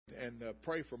and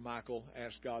pray for Michael.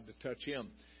 Ask God to touch him.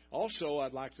 Also,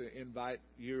 I'd like to invite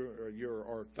you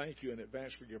or thank you in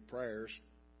advance for your prayers.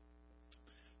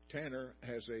 Tanner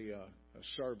has a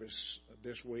service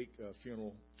this week, a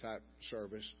funeral type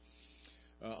service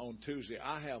on Tuesday.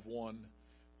 I have one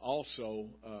also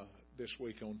this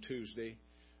week on Tuesday.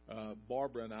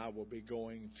 Barbara and I will be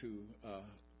going to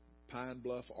Pine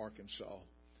Bluff, Arkansas.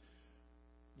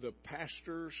 The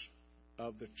pastors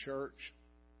of the church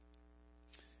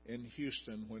in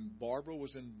Houston, when Barbara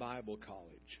was in Bible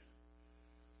college,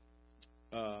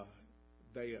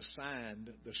 they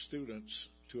assigned the students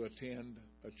to attend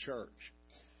a church.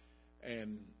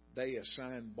 And they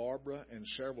assigned Barbara and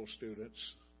several students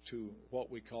to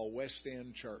what we call West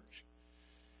End Church.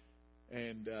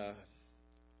 And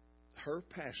her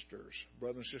pastors,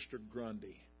 Brother and Sister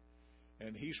Grundy,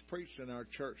 and he's preached in our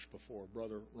church before,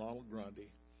 Brother Ronald Grundy.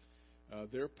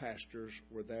 Their pastors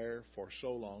were there for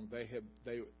so long.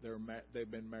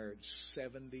 They've been married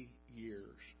 70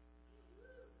 years.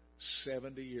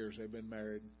 70 years they've been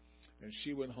married, and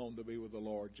she went home to be with the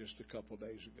Lord just a couple of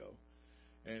days ago.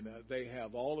 And they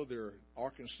have all of their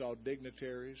Arkansas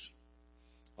dignitaries,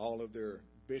 all of their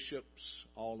bishops,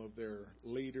 all of their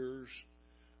leaders,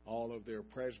 all of their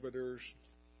presbyters,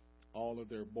 all of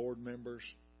their board members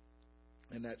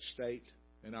in that state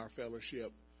and our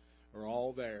fellowship are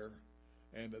all there.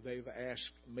 And they've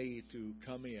asked me to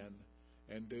come in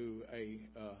and do a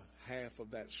half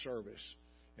of that service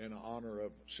in honor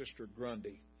of Sister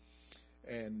Grundy.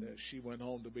 And she went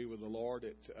home to be with the Lord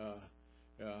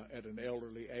at an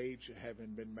elderly age,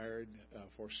 having been married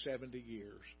for 70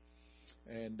 years.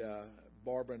 And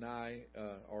Barbara and I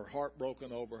are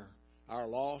heartbroken over our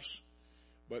loss.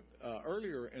 But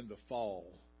earlier in the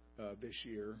fall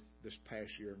this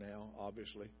past year now,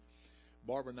 obviously,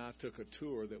 Barbara and I took a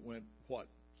tour that went,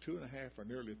 2.5 or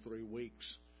nearly 3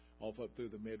 weeks off up through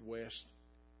the Midwest.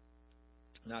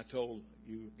 And I told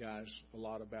you guys a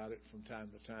lot about it from time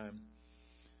to time.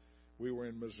 We were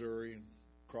in Missouri and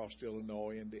crossed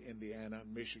Illinois into Indiana,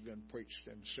 Michigan, preached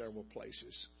in several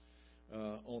places.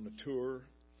 On the tour,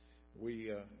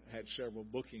 we had several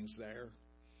bookings there.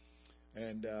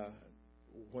 And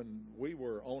when we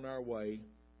were on our way,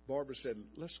 Barbara said,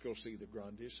 let's go see the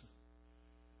Grundys.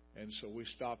 And so we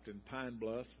stopped in Pine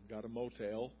Bluff, got a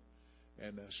motel,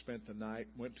 and spent the night,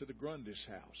 went to the Grundys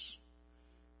house,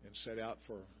 and sat out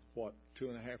for,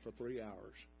 2.5 or 3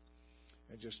 hours,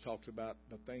 and just talked about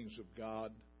the things of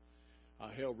God.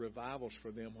 I held revivals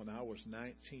for them when I was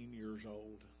 19 years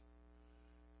old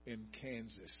in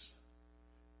Kansas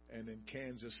and in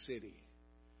Kansas City,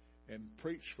 and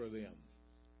preached for them.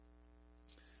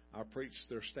 I preached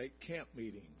their state camp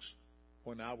meetings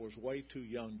when I was way too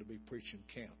young to be preaching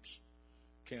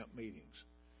camp meetings.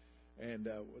 And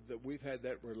we've had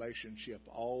that relationship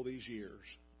all these years,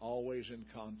 always in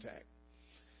contact.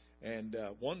 And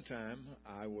one time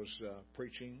I was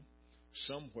preaching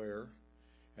somewhere,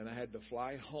 and I had to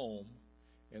fly home,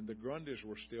 and the Grundys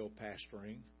were still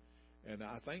pastoring. And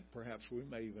I think perhaps we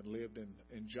may even lived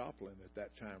in Joplin at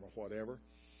that time or whatever.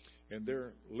 And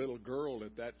their little girl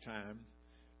at that time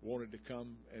wanted to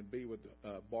come and be with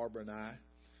Barbara and I,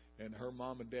 and her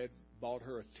mom and dad bought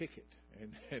her a ticket,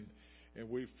 and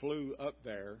we flew up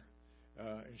there,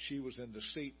 and she was in the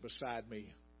seat beside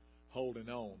me, holding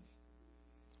on,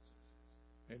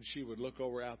 and she would look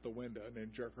over out the window and then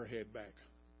jerk her head back.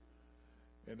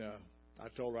 And I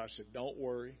told her, I said, don't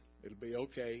worry, it'll be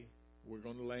okay, we're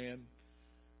going to land.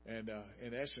 And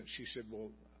in essence, she said,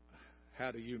 well, how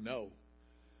do you know?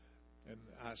 And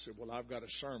I said, well, I've got a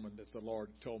sermon that the Lord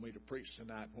told me to preach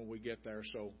tonight when we get there,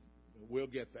 so we'll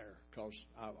get there because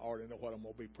I already know what I'm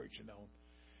going to be preaching on.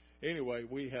 Anyway,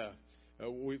 we've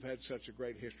had such a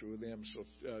great history with them.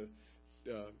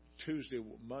 So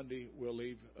Monday, we'll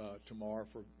leave tomorrow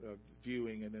for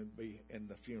viewing and then be in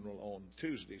the funeral on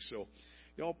Tuesday. So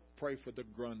y'all pray for the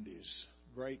Grundys,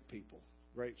 great people,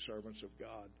 great servants of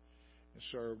God, and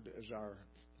served as our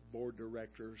board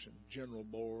directors and general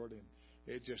board, and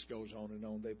it just goes on and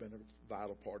on. They've been a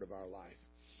vital part of our life.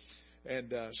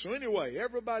 And so anyway,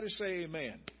 everybody say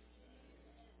amen.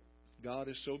 God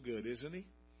is so good, isn't He?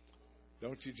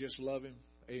 Don't you just love Him?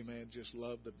 Amen. Just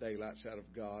love the daylights out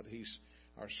of God. He's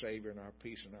our Savior and our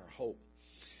peace and our hope.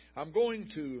 I'm going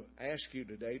to ask you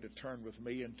today to turn with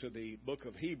me into the book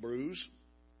of Hebrews.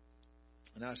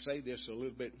 And I say this a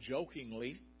little bit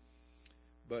jokingly,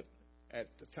 but at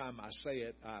the time I say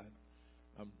it,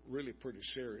 I'm really pretty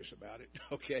serious about it,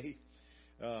 okay?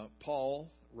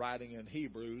 Paul writing in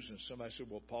Hebrews, and somebody said,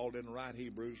 well, Paul didn't write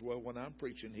Hebrews. Well, when I'm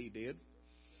preaching, he did.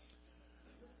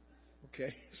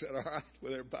 Okay, is that all right?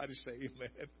 Will everybody say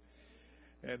amen?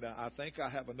 And I think I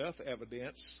have enough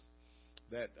evidence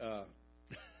that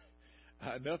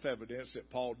enough evidence that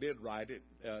Paul did write it,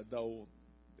 though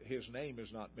his name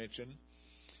is not mentioned.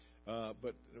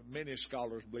 But many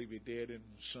scholars believe he did, and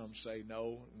some say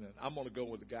no. And I'm going to go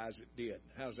with the guys that did.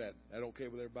 How's that? That okay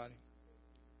with everybody?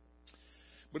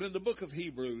 But in the book of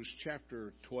Hebrews,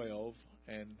 chapter 12,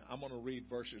 and I'm going to read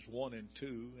verses 1 and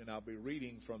 2, and I'll be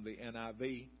reading from the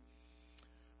NIV.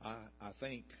 I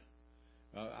think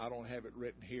I don't have it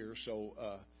written here,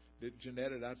 so did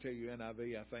Jeanette, did I tell you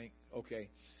NIV? I think okay.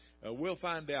 We'll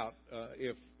find out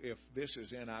if this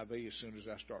is NIV as soon as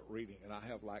I start reading, and I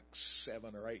have like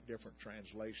 7 or 8 different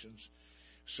translations.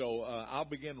 So I'll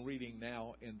begin reading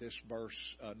now in this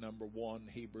verse number 1,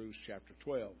 Hebrews chapter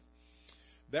 12.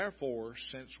 Therefore,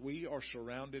 since we are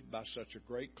surrounded by such a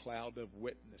great cloud of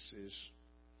witnesses,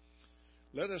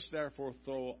 let us therefore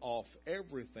throw off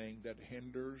everything that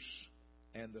hinders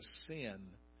and the sin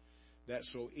that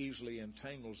so easily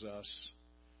entangles us,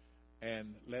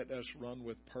 and let us run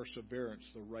with perseverance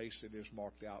the race that is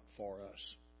marked out for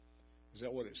us. Is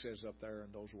that what it says up there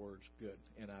in those words? Good.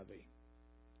 NIV.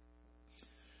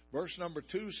 Verse number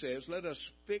 2 says, let us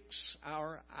fix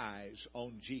our eyes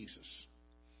on Jesus,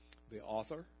 the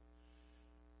author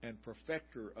and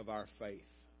perfecter of our faith,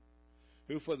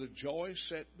 who for the joy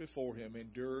set before him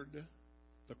endured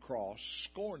the cross,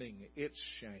 scorning its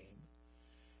shame,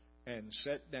 and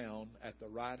sat down at the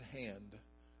right hand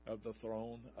of the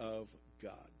throne of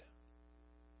God.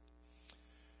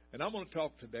 And I'm going to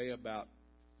talk today about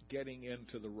getting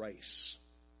into the race.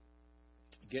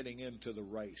 Getting into the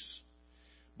race.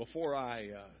 Before I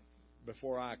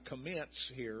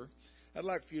commence here, I'd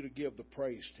like for you to give the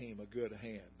praise team a good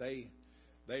hand.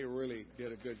 They really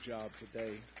did a good job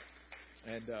today.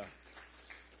 And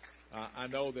I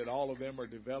know that all of them are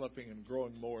developing and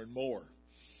growing more and more.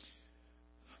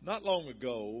 Not long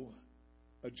ago,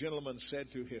 a gentleman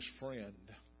said to his friend,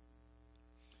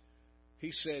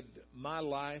 he said, my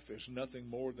life is nothing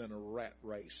more than a rat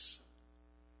race.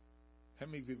 How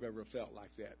many of you have ever felt like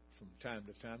that from time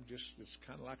to time? Just it's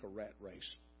kind of like a rat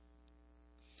race.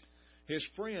 His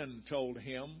friend told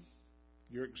him,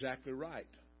 you're exactly right.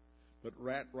 But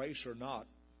rat race or not,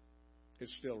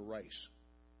 it's still a race.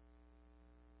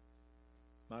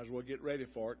 Might as well get ready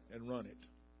for it and run it,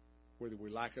 whether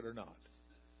we like it or not.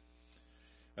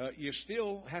 You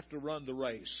still have to run the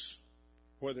race,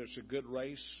 whether it's a good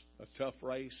race, a tough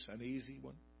race, an easy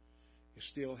one. You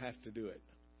still have to do it.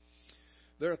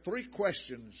 There are 3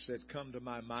 questions that come to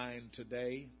my mind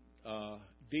today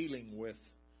dealing with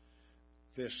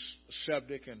this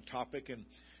subject and topic. And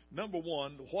number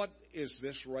 1, what is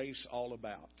this race all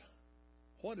about?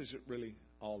 What is it really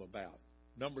all about?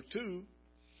 Number 2,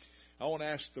 I want to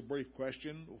ask the brief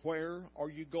question, where are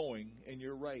you going in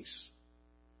your race?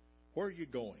 Where are you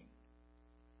going?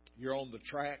 You're on the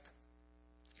track.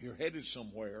 You're headed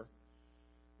somewhere.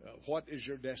 What is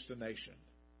your destination?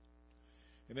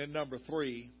 And then number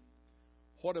 3,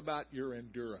 what about your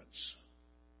endurance?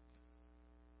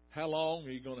 How long are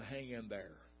you going to hang in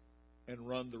there and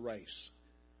run the race?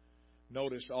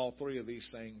 Notice all 3 of these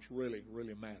things really,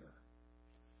 really matter.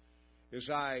 As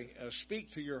I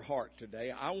speak to your heart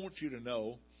today, I want you to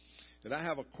know that I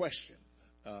have a question,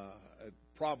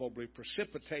 probably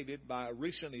precipitated by a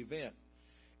recent event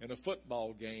in a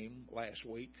football game last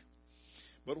week.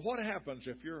 But what happens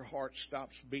if your heart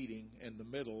stops beating in the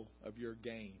middle of your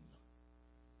game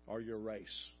or your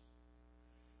race?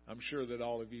 I'm sure that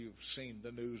all of you have seen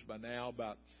the news by now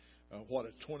about what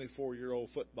a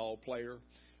 24-year-old football player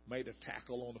made a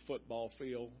tackle on the football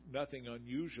field. Nothing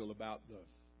unusual about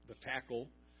the tackle.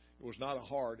 It was not a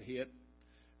hard hit.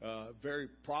 Very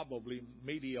probably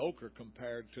mediocre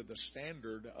compared to the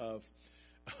standard of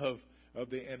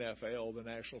the NFL, the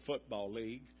National Football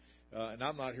League. And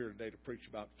I'm not here today to preach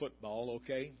about football,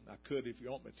 okay? I could if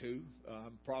you want me to.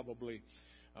 I'm probably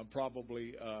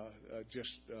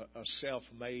just a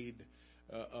self-made,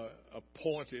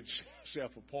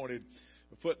 self-appointed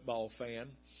football fan.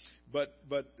 But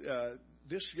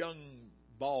this young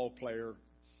ball player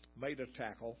made a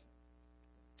tackle,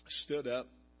 stood up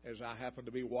as I happened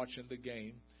to be watching the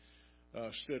game,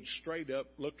 stood straight up,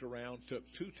 looked around, took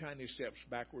 2 tiny steps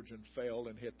backwards and fell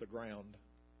and hit the ground,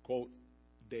 quote,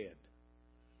 dead.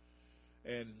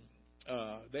 And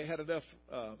they had enough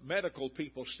medical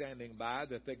people standing by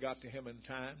that they got to him in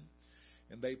time,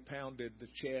 and they pounded the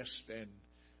chest and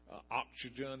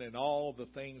oxygen and all the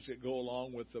things that go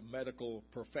along with the medical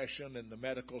profession and the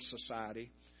medical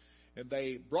society. And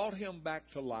they brought him back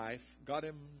to life, got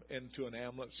him into an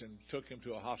ambulance and took him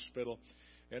to a hospital.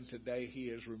 And today he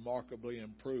is remarkably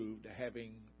improved,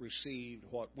 having received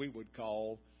what we would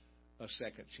call a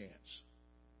second chance.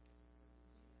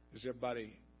 Is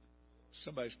everybody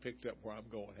Somebody's picked up where I'm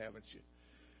going, haven't you?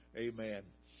 Amen.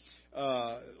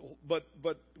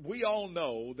 But we all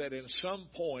know that in some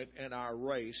point in our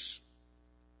race,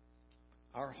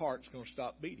 our heart's going to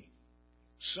stop beating.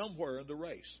 Somewhere in the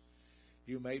race.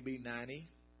 You may be 90,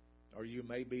 or you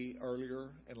may be earlier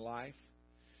in life.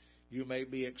 You may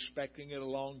be expecting it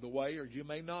along the way, or you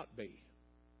may not be.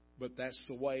 But that's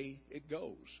the way it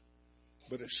goes.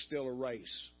 But it's still a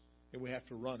race, and we have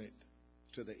to run it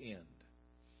to the end.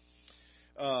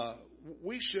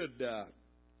 We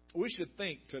should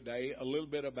think today a little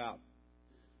bit about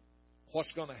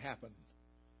what's going to happen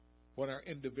when our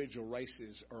individual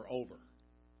races are over,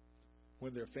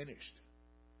 when they're finished.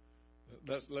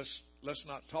 Let's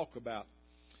not talk about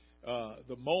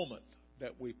the moment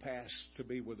that we pass to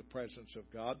be with the presence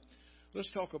of God.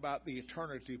 Let's talk about the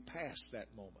eternity past that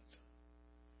moment.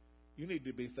 You need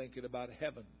to be thinking about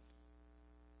heaven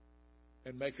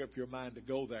and make up your mind to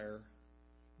go there,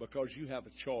 because you have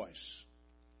a choice.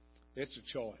 It's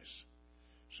a choice.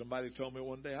 Somebody told me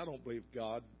one day, I don't believe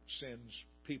God sends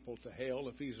people to hell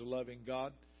if He's a loving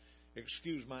God.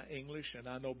 Excuse my English, and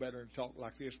I know better than talk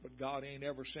like this, but God ain't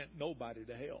ever sent nobody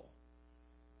to hell.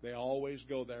 They always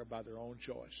go there by their own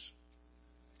choice.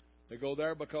 They go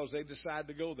there because they decide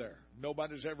to go there.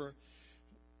 Nobody's ever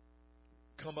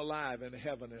come alive in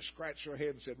heaven and scratched their head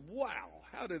and said, wow,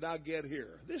 how did I get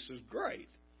here? This is great.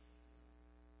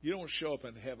 You don't show up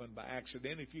in heaven by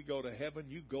accident. If you go to heaven,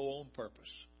 you go on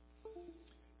purpose.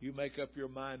 You make up your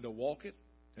mind to walk it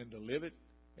and to live it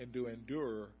and to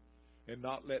endure and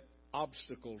not let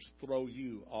obstacles throw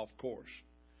you off course.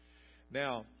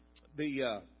 Now,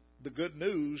 the good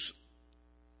news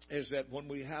is that when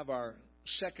we have our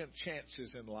second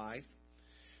chances in life,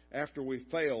 after we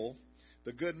fail,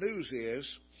 the good news is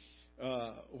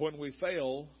when we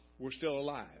fail, we're still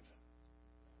alive.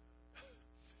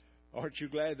 Aren't you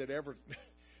glad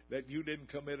that you didn't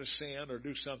commit a sin or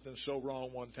do something so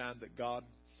wrong one time that God,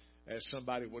 as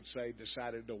somebody would say,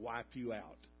 decided to wipe you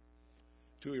out,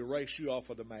 to erase you off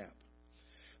of the map?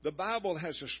 The Bible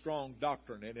has a strong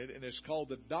doctrine in it, and it's called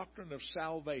the doctrine of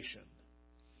salvation.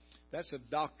 That's a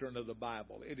doctrine of the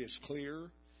Bible. It is clear.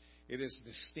 It is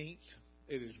distinct.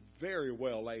 It is very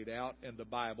well laid out in the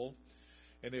Bible.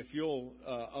 And if you'll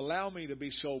allow me to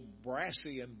be so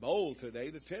brassy and bold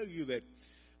today to tell you that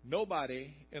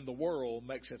nobody in the world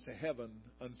makes it to heaven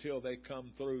until they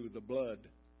come through the blood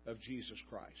of Jesus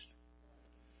Christ.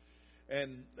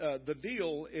 And the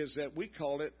deal is that we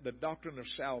call it the doctrine of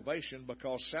salvation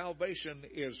because salvation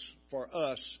is, for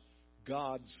us,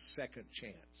 God's second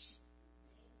chance.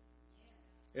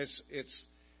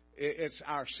 It's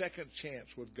our second chance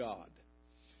with God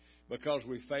because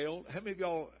we failed. How many of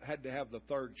y'all had to have the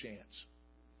third chance?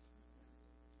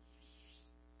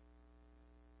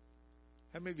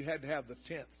 How many of you had to have the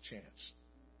 10th chance?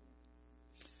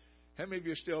 How many of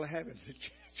you are still having the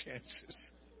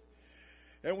chances?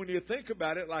 And when you think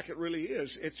about it like it really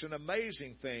is, it's an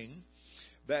amazing thing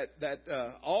that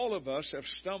all of us have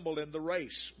stumbled in the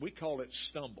race. We call it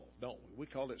stumble, don't we? We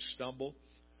call it stumble.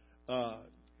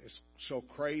 It's so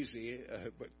crazy,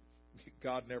 but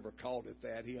God never called it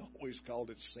that. He always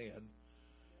called it sin.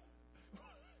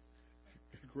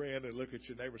 Grin and look at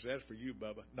your neighbor and say, that's for you,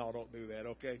 Bubba. No, don't do that,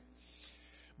 okay?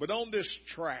 But on this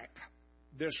track,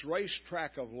 this race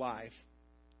track of life,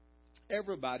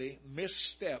 everybody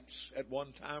missteps at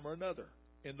one time or another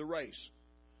in the race.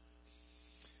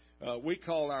 We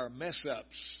call our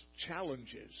mess-ups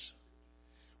challenges.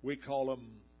 We call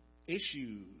them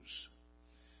issues.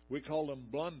 We call them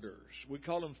blunders. We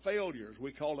call them failures.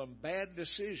 We call them bad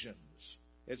decisions,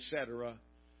 etc.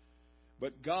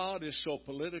 But God is so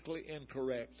politically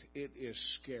incorrect, it is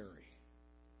scary.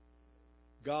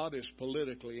 God is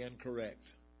politically incorrect.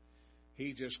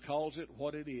 He just calls it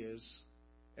what it is.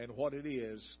 And what it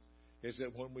is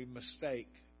that when we mistake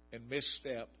and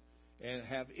misstep and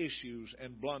have issues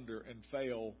and blunder and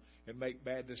fail and make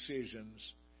bad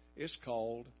decisions, it's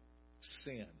called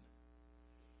sin.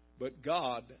 But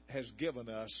God has given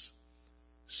us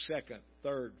second,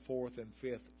 third, fourth, and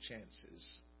fifth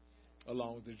chances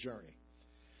along the journey.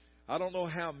 I don't know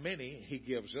how many He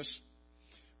gives us,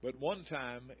 but one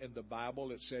time in the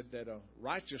Bible it said that a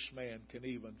righteous man can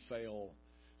even fail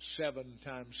 7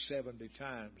 times, 70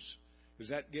 times. Is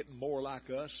that getting more like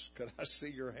us? Could I see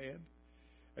your hand?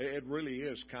 It really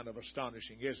is kind of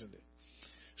astonishing, isn't it?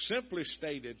 Simply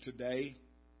stated today,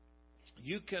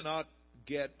 you cannot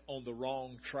get on the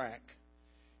wrong track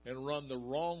and run the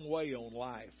wrong way on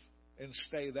life and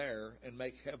stay there and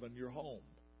make heaven your home.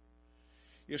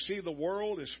 You see, the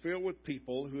world is filled with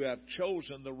people who have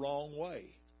chosen the wrong way.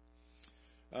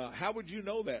 How would you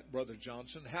know that, Brother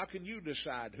Johnson? How can you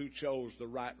decide who chose the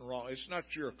right and wrong? It's not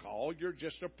your call. You're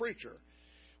just a preacher.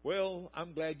 Well,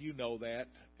 I'm glad you know that,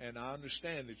 and I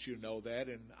understand that you know that,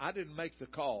 and I didn't make the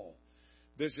call.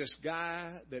 There's this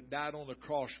guy that died on the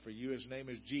cross for you. His name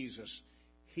is Jesus.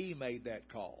 He made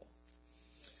that call.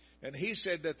 And he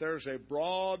said that there's a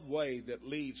broad way that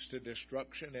leads to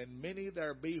destruction, and many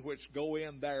there be which go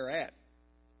in thereat.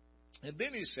 And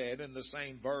then he said in the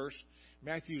same verse,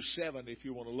 Matthew 7, if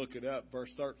you want to look it up, verse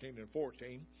 13 and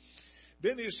 14.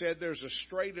 Then he said there's a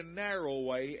straight and narrow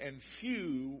way, and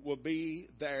few will be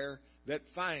there that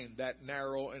find that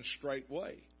narrow and straight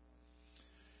way.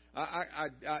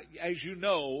 As you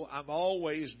know, I'm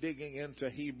always digging into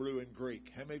Hebrew and Greek.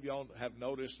 How many of y'all have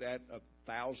noticed that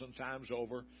 1,000 times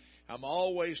over? I'm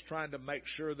always trying to make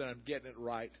sure that I'm getting it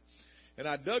right. And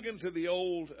I dug into the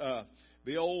old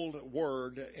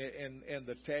word in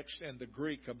the text and the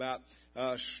Greek about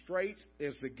straight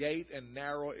is the gate and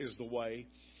narrow is the way.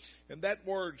 And that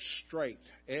word straight,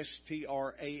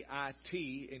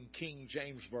 S-T-R-A-I-T in King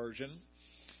James Version,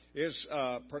 is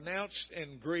pronounced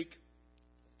in Greek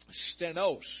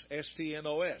stenos,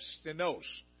 S-T-N-O-S, stenos,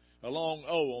 a long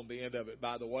O on the end of it,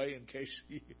 by the way, in case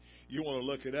you want to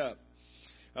look it up.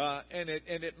 And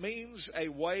it means a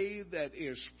way that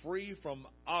is free from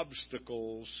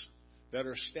obstacles that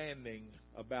are standing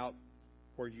about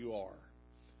where you are.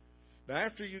 Now,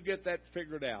 after you get that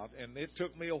figured out, and it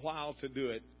took me a while to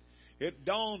do it, it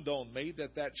dawned on me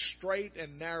that that straight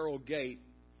and narrow gate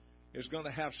is going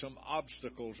to have some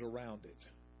obstacles around it.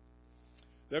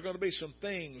 There are going to be some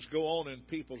things go on in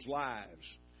people's lives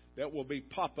that will be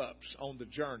pop-ups on the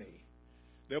journey.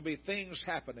 There'll be things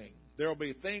happening. There'll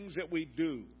be things that we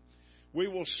do. We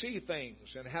will see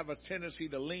things and have a tendency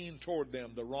to lean toward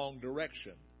them the wrong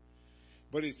direction.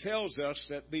 But he tells us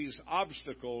that these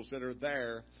obstacles that are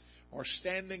there are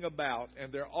standing about,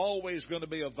 and they're always going to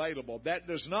be available. That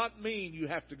does not mean you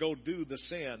have to go do the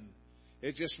sin.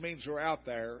 It just means they're out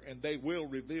there, and they will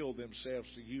reveal themselves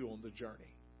to you on the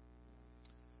journey.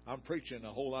 I'm preaching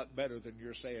a whole lot better than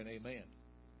you're saying amen.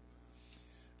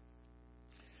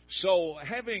 So,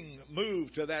 having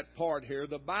moved to that part here,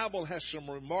 the Bible has some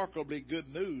remarkably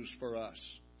good news for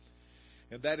us.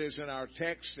 And that is in our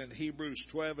text in Hebrews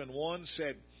 12:1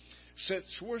 said, since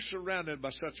we're surrounded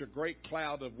by such a great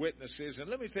cloud of witnesses, and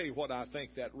let me tell you what I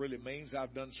think that really means.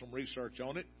 I've done some research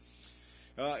on it.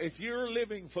 If you're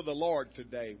living for the Lord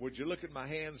today, would you look at my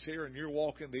hands here and you're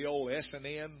walking the old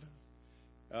S&N?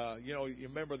 You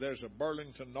remember there's a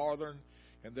Burlington Northern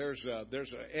and there's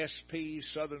a SP,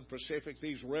 Southern Pacific,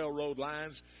 these railroad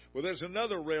lines. Well, there's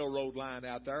another railroad line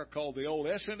out there called the old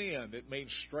S&N. It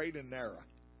means straight and narrow.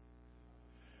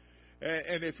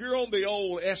 And if you're on the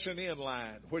old S&N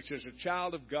line, which is a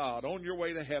child of God, on your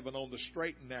way to heaven on the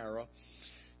straight and narrow,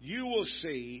 you will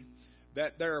see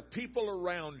that there are people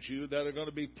around you that are going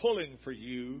to be pulling for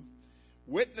you,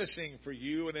 witnessing for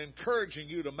you, and encouraging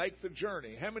you to make the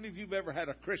journey. How many of you have ever had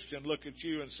a Christian look at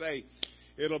you and say,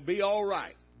 it'll be all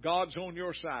right, God's on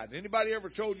your side? Anybody ever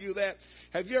told you that?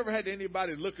 Have you ever had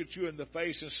anybody look at you in the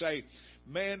face and say,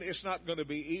 man, it's not going to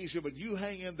be easy, but you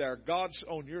hang in there. God's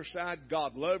on your side.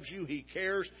 God loves you. He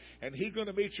cares, and He's going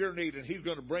to meet your need, and He's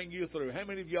going to bring you through. How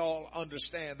many of y'all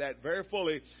understand that very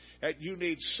fully, that you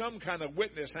need some kind of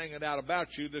witness hanging out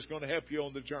about you that's going to help you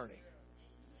on the journey?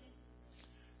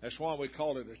 That's why we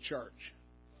call it a church.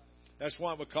 That's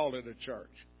why we call it a church.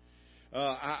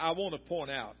 I want to point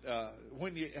out,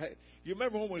 when you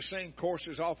remember when we sing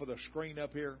courses off of the screen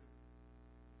up here?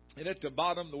 And at the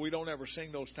bottom, we don't ever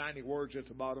sing those tiny words at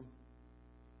the bottom.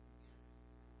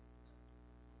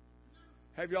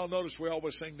 Have y'all noticed we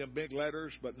always sing them big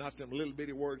letters, but not them little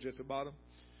bitty words at the bottom?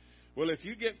 Well, if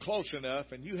you get close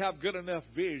enough and you have good enough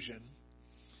vision,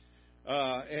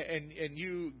 and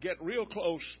you get real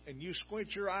close and you squint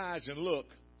your eyes and look,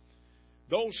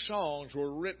 those songs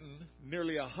were written,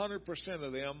 nearly 100%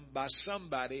 of them, by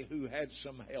somebody who had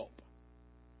some help.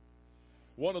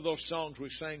 One of those songs we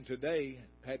sang today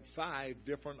had 5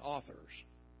 different authors.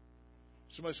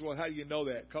 Somebody said, well, how do you know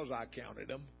that? Because I counted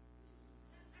them.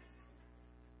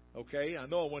 Okay, I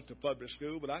know I went to public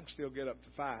school, but I can still get up to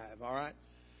 5, all right?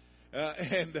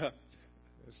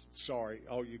 Sorry,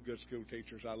 all you good school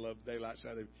teachers, I love daylight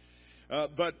Saturday.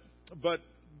 But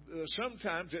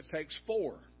sometimes it takes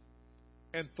 4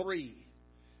 and 3.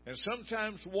 And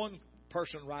sometimes one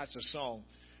person writes a song.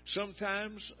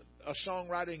 Sometimes a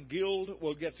songwriting guild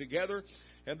will get together,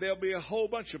 and there'll be a whole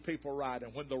bunch of people writing.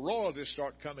 When the royalties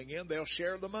start coming in, they'll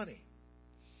share the money.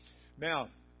 Now,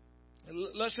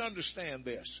 let's understand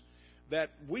this,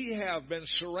 that we have been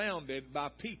surrounded by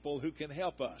people who can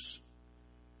help us.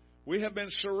 We have been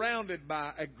surrounded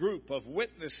by a group of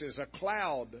witnesses, a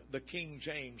cloud, the King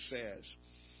James says,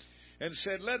 and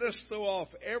said, let us throw off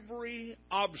every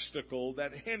obstacle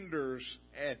that hinders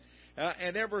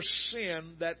and every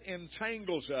sin that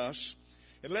entangles us,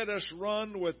 and let us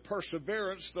run with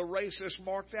perseverance the race that's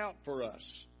marked out for us.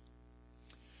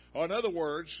 Or in other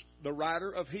words, the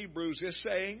writer of Hebrews is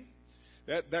saying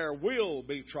that there will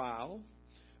be trial,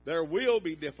 there will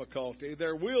be difficulty,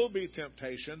 there will be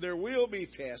temptation, there will be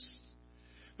tests,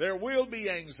 there will be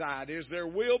anxieties, there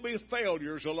will be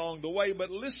failures along the way.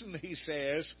 But listen, he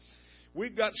says,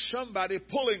 we've got somebody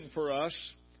pulling for us,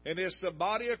 and it's the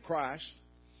body of Christ.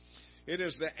 It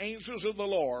is the angels of the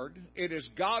Lord. It is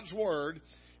God's Word,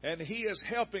 and He is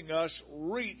helping us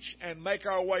reach and make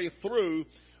our way through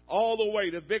all the way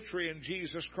to victory in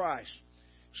Jesus Christ.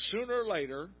 Sooner or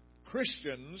later,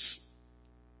 Christians,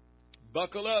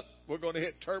 buckle up, we're going to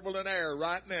hit turbulent air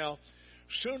right now.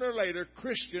 Sooner or later,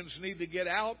 Christians need to get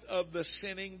out of the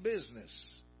sinning business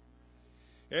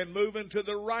and move into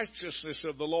the righteousness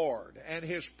of the Lord and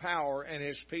His power and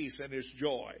His peace and His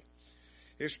joy.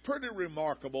 It's pretty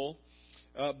remarkable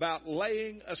about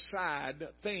laying aside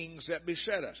things that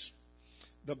beset us.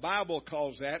 The Bible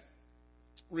calls that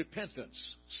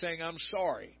repentance, saying, I'm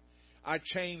sorry, I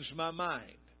changed my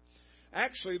mind.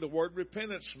 Actually, the word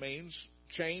repentance means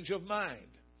change of mind.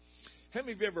 How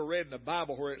many of you ever read in the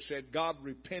Bible where it said God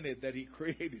repented that He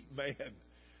created man?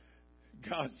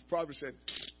 God probably said,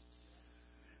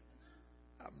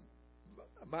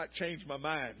 I might change my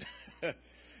mind.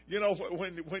 You know,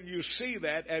 when you see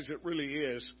that as it really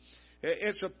is,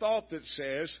 it's a thought that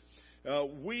says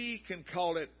we can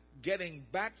call it getting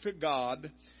back to God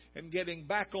and getting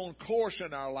back on course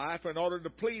in our life in order to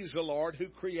please the Lord who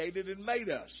created and made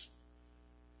us.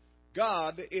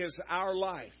 God is our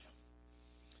life.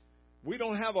 We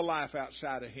don't have a life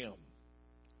outside of Him.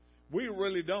 We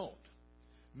really don't.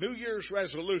 New Year's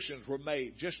resolutions were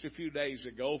made just a few days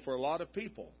ago for a lot of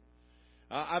people.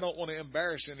 I don't want to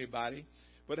embarrass anybody,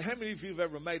 but how many of you have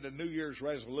ever made a New Year's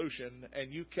resolution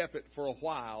and you kept it for a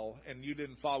while and you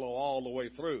didn't follow all the way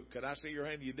through? Could I see your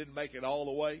hand? You didn't make it all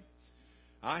the way?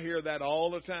 I hear that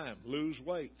all the time. Lose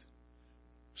weight.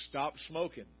 Stop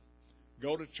smoking.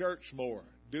 Go to church more.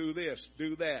 Do this,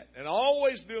 do that. And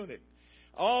always doing it.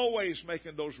 Always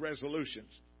making those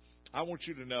resolutions. I want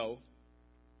you to know,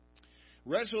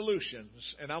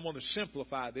 resolutions, and I'm going to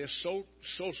simplify this so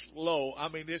slow. I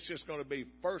mean, it's just going to be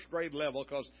first grade level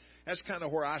because that's kind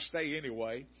of where I stay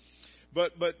anyway.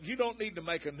 But you don't need to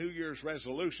make a New Year's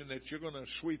resolution that you're going to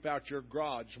sweep out your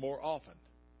garage more often.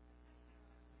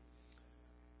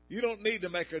 You don't need to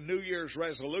make a New Year's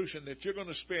resolution that you're going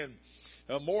to spend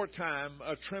more time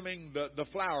trimming the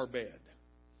flower bed.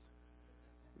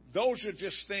 Those are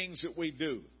just things that we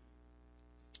do.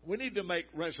 We need to make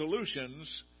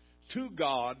resolutions to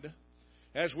God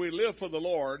as we live for the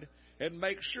Lord and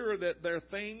make sure that there are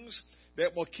things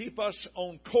that will keep us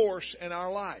on course in our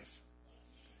life.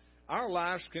 Our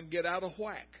lives can get out of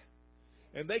whack.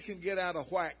 And they can get out of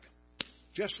whack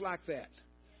just like that.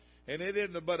 And it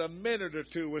isn't but a minute or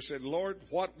two we said, Lord,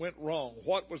 what went wrong?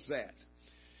 What was that?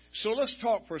 So let's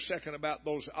talk for a second about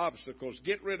those obstacles.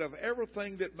 Get rid of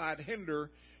everything that might hinder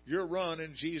your run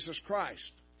in Jesus Christ.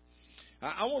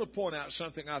 I want to point out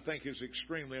something I think is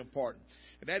extremely important.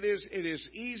 And that is, it is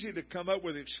easy to come up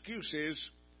with excuses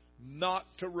not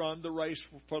to run the race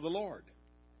for the Lord.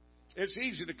 It's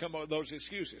easy to come up with those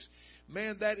excuses.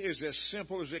 Man, that is as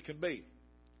simple as it can be.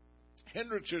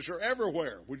 Hindrances are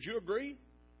everywhere. Would you agree?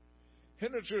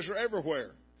 Hindrances are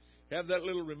everywhere. You have that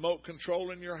little remote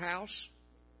control in your house,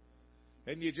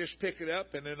 and you just pick it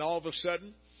up, and then all of a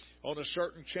sudden, on a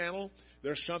certain channel,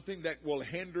 there's something that will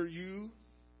hinder you.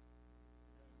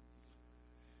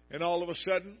 And all of a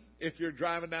sudden, if you're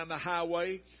driving down the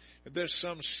highway, there's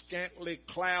some scantily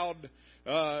cloud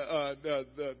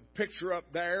the picture up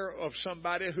there of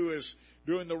somebody who is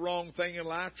doing the wrong thing in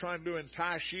life, trying to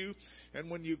entice you. And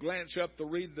when you glance up to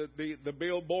read the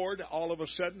billboard, all of a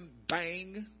sudden,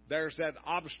 bang, there's that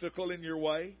obstacle in your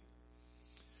way.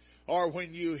 Or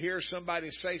when you hear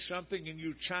somebody say something and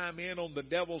you chime in on the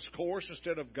devil's course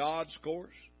instead of God's course.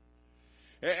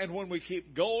 And when we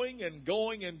keep going and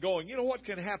going and going, you know what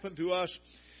can happen to us?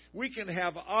 We can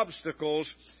have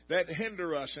obstacles that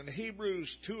hinder us. In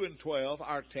Hebrews 2:12,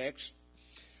 our text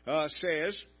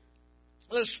says,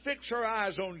 let's fix our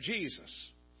eyes on Jesus,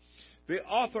 the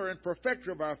author and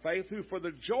perfecter of our faith, who for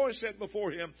the joy set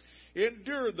before Him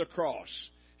endured the cross.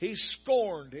 He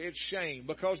scorned its shame,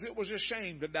 because it was a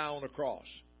shame to die on a cross.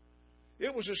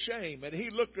 It was a shame. And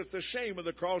he looked at the shame of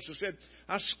the cross and said,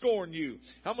 I scorn you.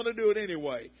 I'm going to do it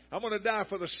anyway. I'm going to die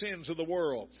for the sins of the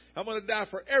world. I'm going to die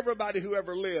for everybody who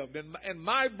ever lived. And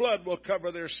my blood will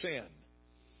cover their sin.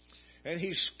 And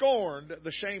he scorned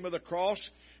the shame of the cross.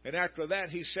 And after that,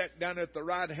 he sat down at the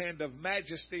right hand of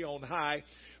majesty on high,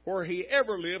 where he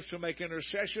ever lives to make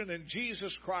intercession. And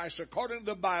Jesus Christ, according to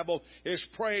the Bible, is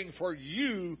praying for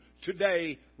you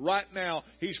today, right now.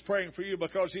 He's praying for you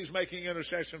because he's making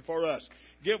intercession for us.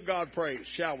 Give God praise,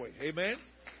 shall we? Amen?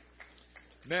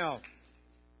 Now,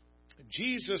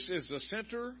 Jesus is the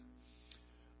center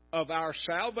of our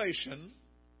salvation.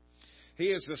 He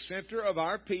is the center of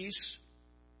our peace.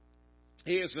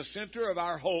 He is the center of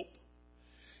our hope.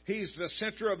 He's the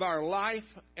center of our life.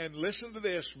 And listen to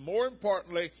this, more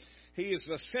importantly, He is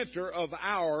the center of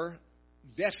our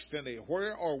destiny.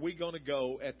 Where are we going to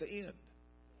go at the end?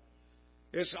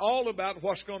 It's all about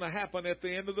what's going to happen at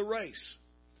the end of the race.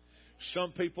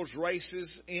 Some people's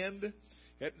races end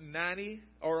at 90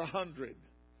 or 100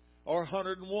 or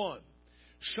 101.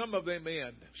 Some of them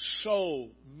end so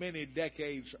many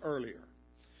decades earlier.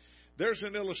 There's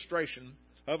an illustration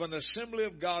of an Assembly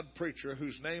of God preacher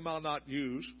whose name I'll not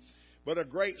use, but a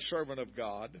great servant of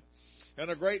God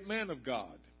and a great man of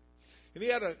God. And he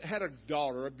had a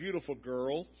daughter, a beautiful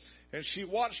girl, and she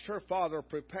watched her father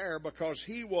prepare because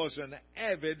he was an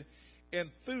avid,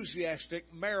 enthusiastic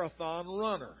marathon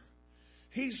runner.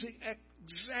 He's the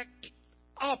exact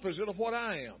opposite of what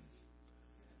I am.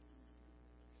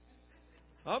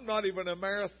 I'm not even a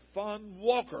marathon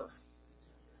walker.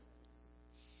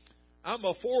 I'm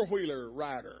a four-wheeler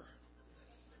rider.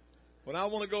 When I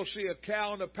want to go see a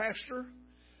cow in the pasture,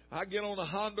 I get on a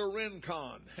Honda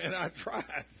Rincon and I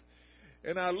drive.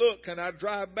 And I look and I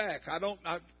drive back. I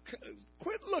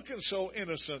quit looking so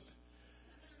innocent.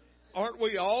 Aren't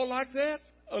we all like that?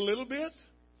 A little bit?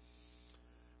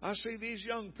 I see these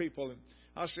young people and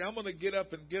I say, I'm going to get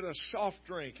up and get a soft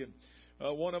drink.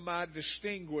 And one of my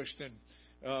distinguished and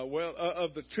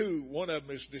of the two, one of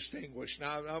them is distinguished.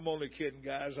 Now, I'm only kidding,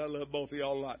 guys. I love both of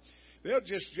y'all a lot. They'll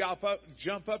just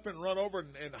jump up and run over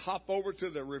and hop over to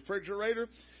the refrigerator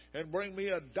and bring me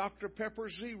a Dr. Pepper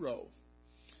Zero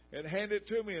and hand it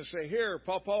to me and say, here,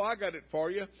 Pawpaw, I got it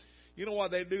for you. You know why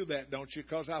they do that, don't you?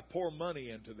 Because I pour money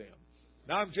into them.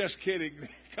 Now, I'm just kidding.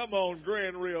 Come on,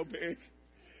 grin real big.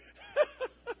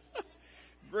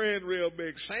 Grin real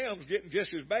big. Sam's getting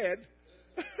just as bad.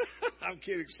 I'm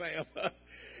kidding, Sam.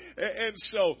 And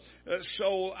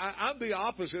so I'm the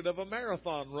opposite of a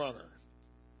marathon runner.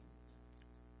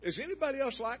 Is anybody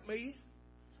else like me?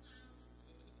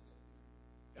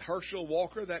 Herschel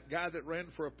Walker, that guy that ran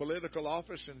for a political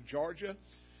office in Georgia,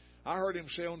 I heard him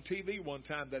say on TV one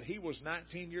time that he was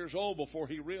 19 years old before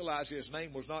he realized his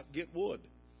name was not Get Wood.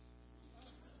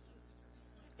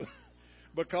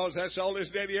 Because that's all his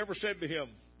daddy ever said to him.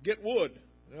 Get wood.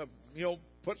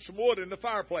 Put some wood in the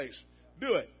fireplace.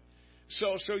 Do it.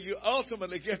 So you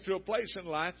ultimately get to a place in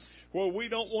life where we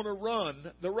don't want to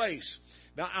run the race.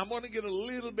 Now, I'm going to get a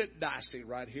little bit dicey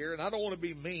right here, and I don't want to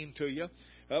be mean to you.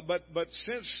 But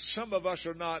since some of us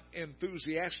are not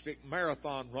enthusiastic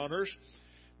marathon runners,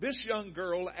 this young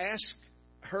girl asked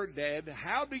her dad,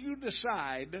 how do you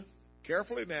decide,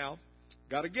 carefully now,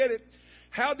 got to get it,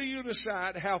 how do you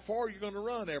decide how far you're going to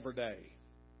run every day?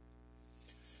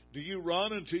 Do you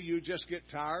run until you just get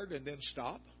tired and then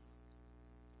stop?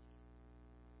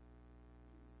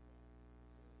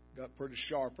 Got pretty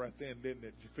sharp right then, didn't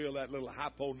it? Did you feel that little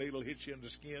hypo needle hit you in the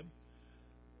skin?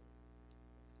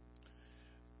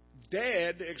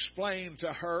 Dad explained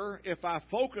to her, if I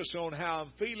focus on how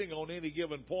I'm feeling on any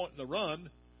given point in the run,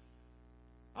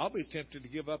 I'll be tempted to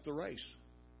give up the race.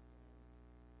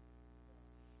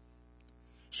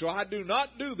 So I do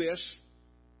not do this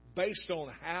based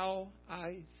on how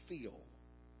I feel.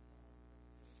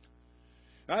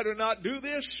 I do not do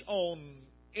this on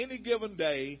any given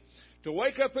day to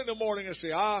wake up in the morning and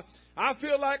say, I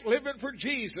feel like living for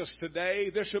Jesus today.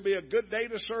 This will be a good day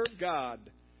to serve God.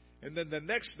 And then the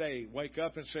next day, wake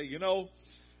up and say,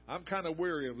 I'm kind of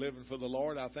weary of living for the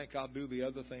Lord. I think I'll do the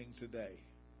other thing today.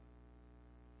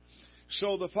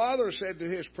 So the father said to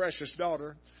his precious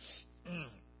daughter,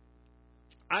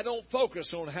 I don't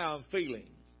focus on how I'm feeling.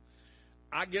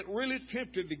 I get really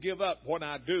tempted to give up when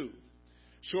I do.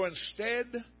 So instead,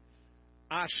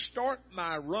 I start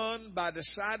my run by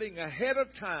deciding ahead of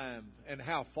time and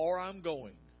how far I'm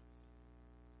going.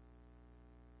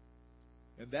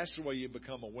 And that's the way you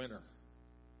become a winner.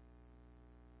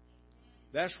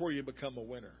 That's where you become a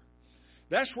winner.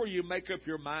 That's where you make up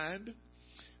your mind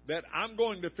that I'm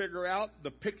going to figure out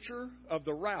the picture of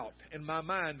the route in my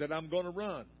mind that I'm going to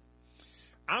run.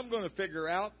 I'm going to figure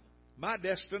out my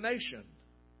destination.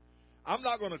 I'm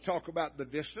not going to talk about the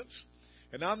distance,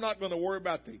 and I'm not going to worry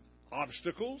about the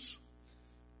obstacles.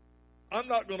 I'm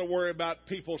not going to worry about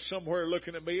people somewhere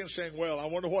looking at me and saying, well, I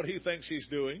wonder what he thinks he's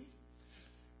doing.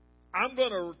 I'm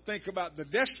going to think about the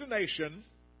destination,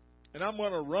 and I'm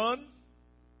going to run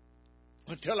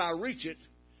until I reach it.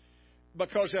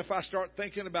 Because if I start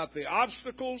thinking about the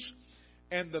obstacles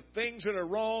and the things that are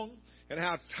wrong and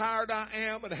how tired I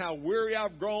am and how weary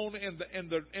I've grown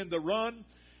in the run,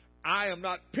 I am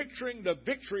not picturing the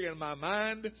victory in my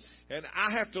mind, and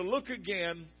I have to look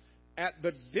again at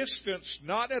the distance,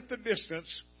 not at the distance,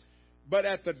 but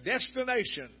at the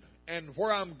destination and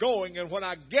where I'm going. And when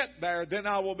I get there, then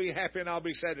I will be happy and I'll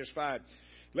be satisfied.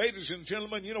 Ladies and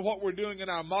gentlemen, you know what we're doing in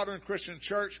our modern Christian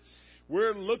church?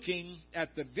 We're looking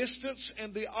at the distance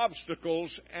and the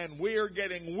obstacles, and we're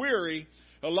getting weary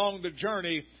along the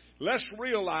journey. Let's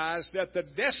realize that the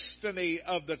destiny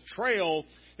of the trail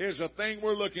is a thing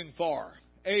we're looking for.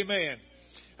 Amen.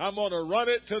 I'm going to run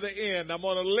it to the end. I'm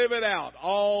going to live it out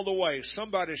all the way.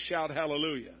 Somebody shout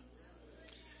hallelujah.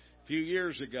 A few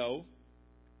years ago,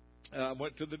 I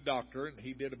went to the doctor, and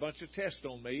he did a bunch of tests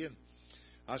on me, and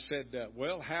I said,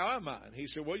 well, how am I? And he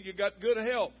said, well, you got good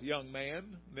health, young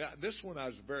man. Now, this one, I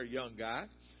was a very young guy.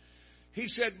 He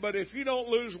said, but if you don't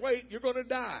lose weight, you're going to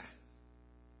die.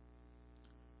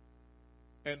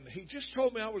 And he just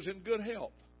told me I was in good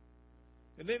health.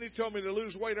 And then he told me to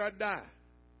lose weight or I'd die.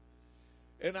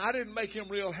 And I didn't make him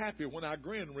real happy when I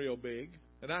grinned real big.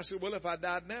 And I said, well, if I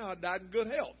died now, I died in good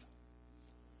health.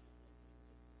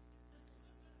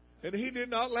 And he did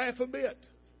not laugh a bit.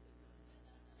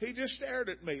 He just stared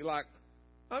at me like,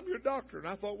 I'm your doctor. And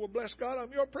I thought, well, bless God,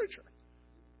 I'm your preacher.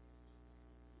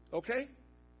 Okay?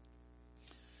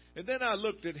 And then I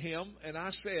looked at him and I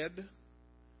said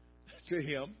to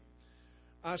him,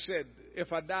 I said,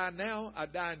 if I die now, I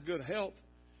die in good health.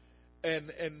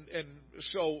 And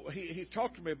so he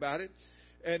talked to me about it.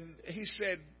 And he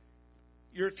said,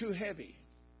 you're too heavy.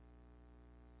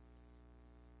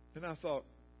 And I thought,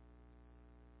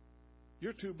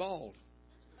 you're too bald.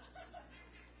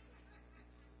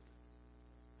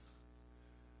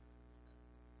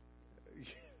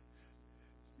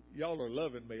 Y'all are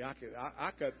loving me.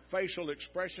 I got facial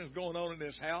expressions going on in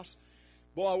this house.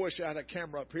 Boy, I wish I had a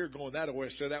camera up here going that way,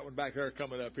 so that one back there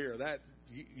coming up here. That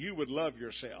you would love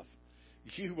yourself.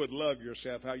 You would love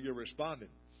yourself how you're responding.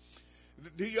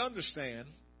 Do you understand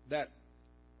that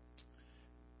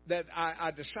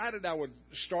I decided I would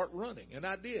start running, and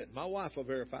I did. My wife will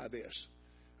verify this.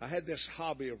 I had this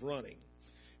hobby of running,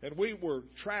 and we were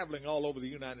traveling all over the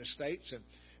United States,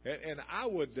 and I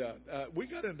would we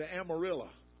got into Amarillo.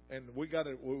 And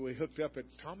we hooked up at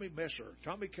Tommy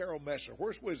Carroll Messer.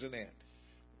 Where's Whizzin at?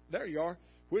 There you are.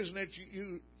 Whizzin at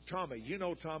you, Tommy. You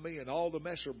know Tommy and all the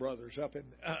Messer brothers up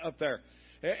there.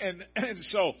 And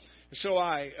so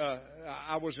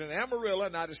I was in Amarillo,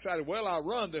 and I decided, well, I'll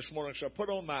run this morning. So I put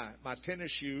on my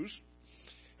tennis shoes,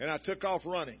 and I took off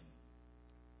running.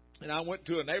 And I went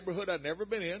to a neighborhood I'd never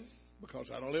been in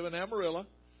because I don't live in Amarillo.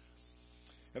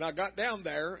 And I got down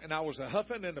there, and I was a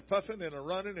huffing and a puffing and a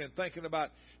running and thinking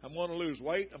about, I'm going to lose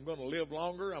weight, I'm going to live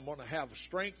longer, I'm going to have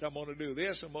strength, I'm going to do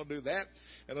this, I'm going to do that.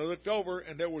 And I looked over,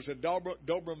 and there was a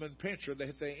Doberman Pinscher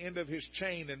at the end of his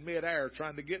chain in midair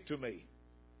trying to get to me.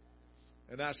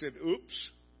 And I said, oops,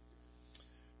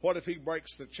 what if he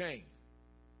breaks the chain?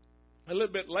 A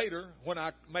little bit later, when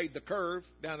I made the curve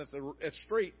down at the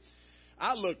street,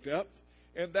 I looked up,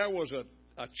 and there was a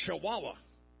Chihuahua.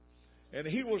 And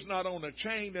he was not on a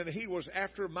chain, and he was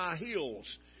after my heels.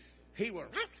 He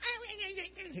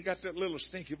got that little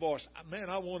stinky voice. Man,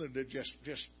 I wanted to just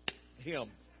him.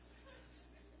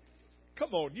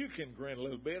 Come on, you can grin a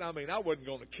little bit. I mean, I wasn't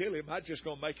going to kill him. I was just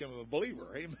going to make him a believer.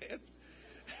 Amen.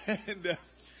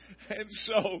 And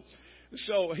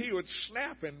so he would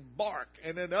snap and bark,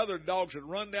 and then other dogs would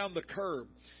run down the curb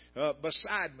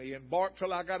beside me and bark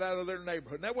till I got out of their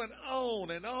neighborhood. And that went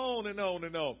on and on and on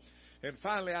and on. And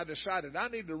finally, I decided I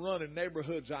need to run in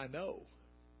neighborhoods I know.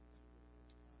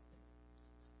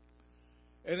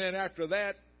 And then after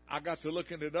that, I got to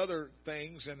looking at other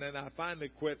things, and then I finally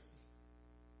quit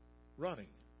running.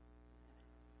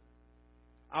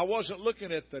 I wasn't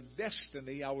looking at the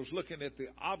destiny. I was looking at the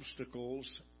obstacles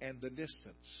and the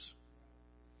distance.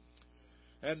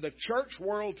 And the church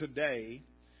world today,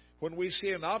 when we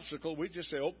see an obstacle, we just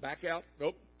say, oh, back out.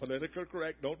 Oh, politically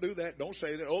correct. Don't do that. Don't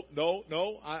say that. Oh,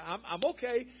 no, I'm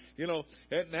okay. You know,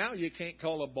 and now you can't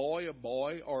call a boy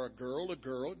or a girl a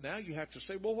girl. Now you have to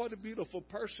say, well, what a beautiful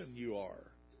person you are.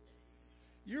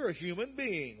 You're a human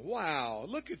being. Wow,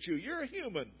 look at you. You're a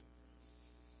human.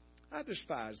 I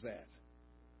despise that.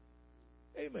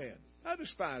 Amen. I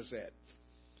despise that.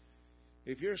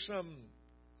 if you're some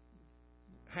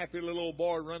happy little old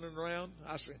boy running around,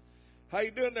 I say, how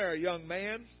you doing there, young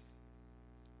man?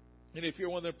 And if you're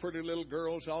one of the pretty little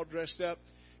girls all dressed up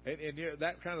and you're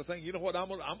that kind of thing, you know what? I'm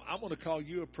going to call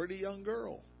you a pretty young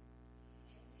girl.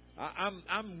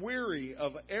 I'm weary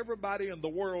of everybody in the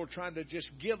world trying to just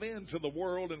give in to the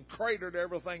world and crater to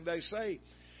everything they say.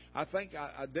 I think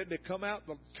didn't it come out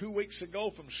 2 weeks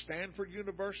ago from Stanford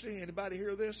University? Anybody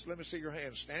hear this? Let me see your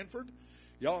hand. Stanford?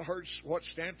 Y'all heard what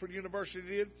Stanford University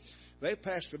did? They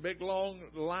passed a big long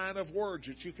line of words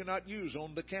that you cannot use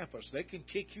on the campus. They can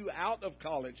kick you out of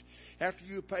college after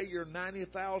you pay your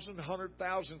 $90,000,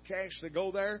 $100,000 cash to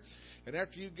go there, and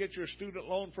after you get your student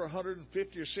loan for $150,000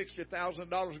 or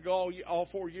 $60,000 to go all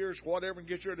 4 years, whatever, and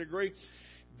get your degree.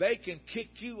 They can kick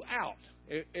you out.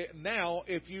 Now,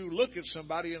 if you look at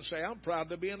somebody and say, "I'm proud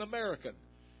to be an American,"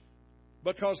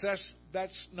 because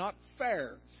that's not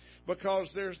fair.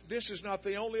 Because this is not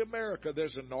the only America.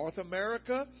 There's a North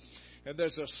America, and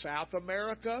there's a South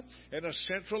America, and a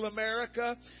Central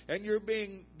America, and you're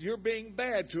being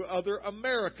bad to other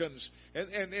Americans,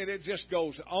 and it just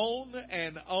goes on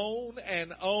and on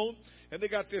and on, and they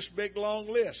got this big long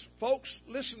list. Folks,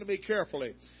 listen to me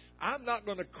carefully. I'm not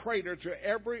going to crater to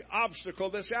every obstacle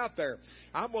that's out there.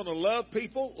 I'm going to love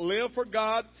people, live for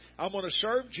God. I'm going to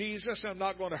serve Jesus. I'm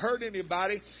not going to hurt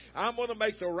anybody. I'm going to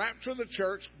make the rapture of the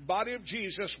church, body of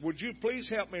Jesus. Would you please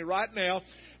help me right now?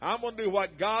 I'm going to do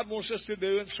what God wants us to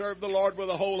do and serve the Lord with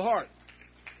a whole heart.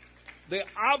 The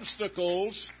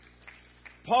obstacles,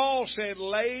 Paul said,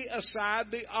 lay aside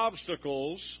the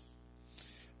obstacles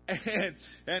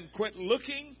and quit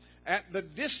looking at the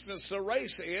distance the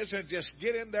race is and just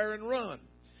get in there and run.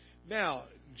 Now,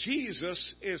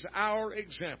 Jesus is our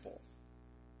example.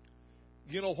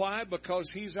 You know why? Because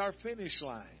He's our finish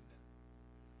line.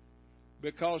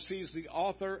 Because He's the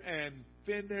author and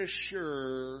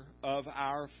finisher of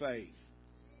our faith.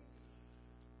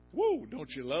 Woo!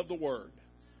 Don't you love the Word?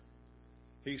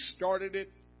 He started it,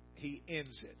 He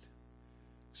ends it.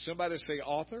 Somebody say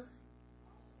author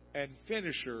and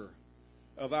finisher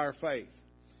of our faith.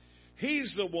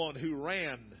 He's the one who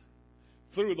ran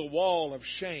through the wall of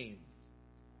shame.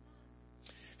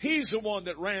 He's the one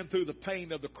that ran through the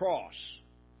pain of the cross.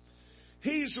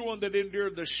 He's the one that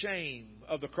endured the shame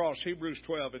of the cross, Hebrews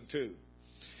 12:2,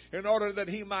 in order that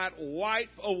He might wipe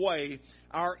away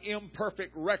our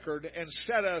imperfect record and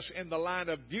set us in the line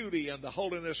of beauty and the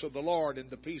holiness of the Lord in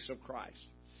the peace of Christ.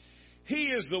 He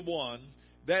is the one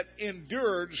that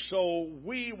endured so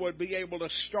we would be able to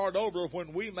start over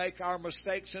when we make our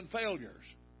mistakes and failures.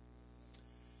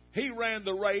 He ran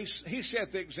the race, He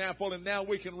set the example, and now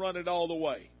we can run it all the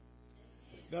way.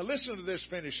 Now listen to this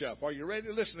finish up. Are you ready?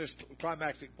 Listen to this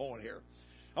climactic point here.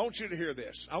 I want you to hear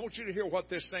this. I want you to hear what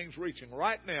this thing's reaching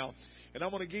right now. And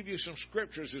I'm going to give you some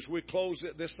scriptures as we close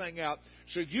this thing out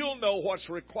so you'll know what's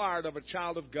required of a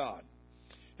child of God.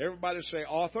 Everybody say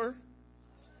author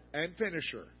and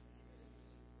finisher.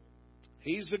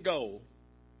 He's the goal.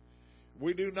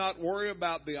 We do not worry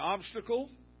about the obstacle.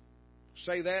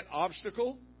 Say that,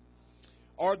 obstacle.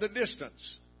 Or the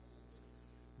distance.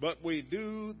 But we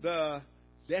do the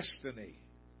destiny.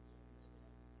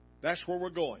 That's where we're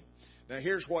going. Now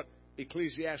here's what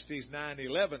Ecclesiastes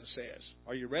 9:11 says.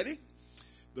 Are you ready?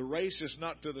 The race is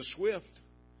not to the swift,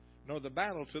 nor the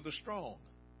battle to the strong.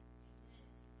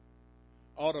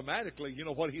 Automatically, you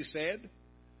know what he said?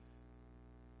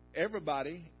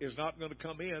 Everybody is not going to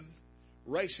come in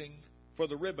racing for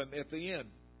the ribbon at the end.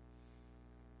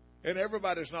 And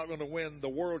everybody's not going to win the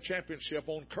world championship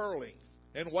on curling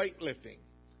and weightlifting.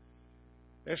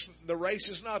 The race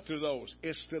is not to those.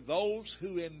 It's to those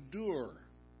who endure.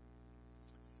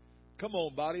 Come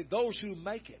on, body. Those who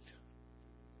make it.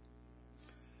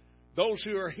 Those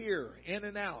who are here, in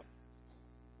and out,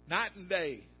 night and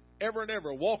day, ever and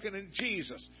ever, walking in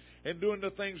Jesus and doing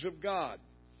the things of God.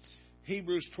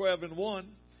 Hebrews 12:1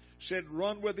 said,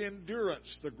 run with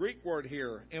endurance. The Greek word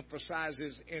here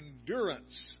emphasizes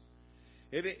endurance.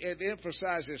 It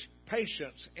emphasizes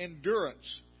patience,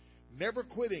 endurance, never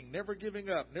quitting, never giving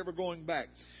up, never going back.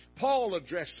 Paul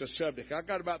addressed the subject. I've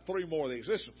got about 3 more of these.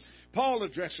 Listen, Paul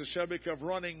addressed the subject of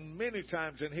running many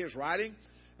times in his writing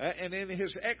and in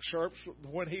his excerpts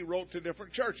when he wrote to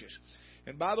different churches.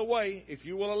 And by the way, if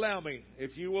you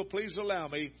will please allow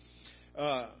me,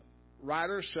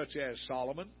 writers such as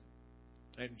Solomon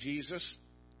and Jesus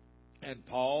and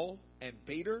Paul and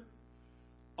Peter,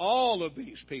 all of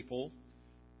these people,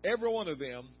 every one of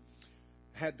them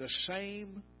had the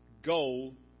same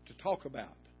goal to talk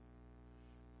about.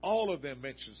 All of them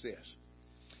mentions this.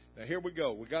 Now here we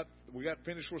go. We got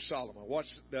finished with Solomon. Watch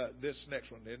this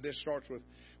next one, and this starts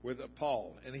with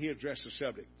Paul, and he addressed the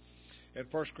subject. In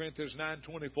 1 Corinthians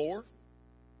 9:24,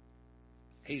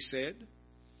 he said,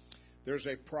 there's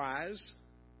a prize,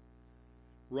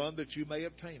 run that you may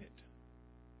obtain it.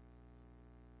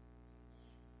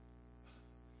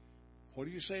 What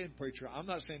are you saying, preacher? I'm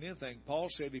not saying anything. Paul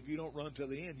said if you don't run to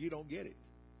the end, you don't get it.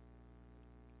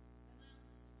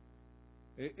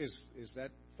 Is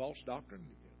that false doctrine?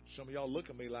 Some of y'all look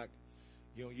at me like,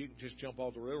 you can just jump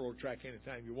off the railroad track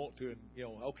anytime you want to, and,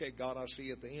 okay, God, I'll see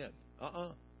you at the end.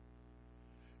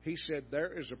 He said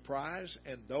there is a prize,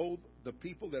 and though the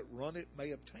people that run it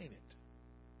may obtain it.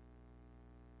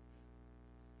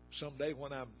 Someday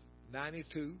when I'm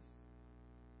 92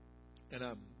 and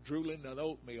I'm drooling on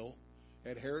oatmeal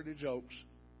at Heritage Oaks,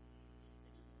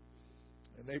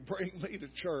 and they bring me to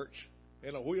church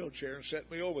in a wheelchair and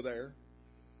set me over there,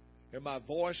 and my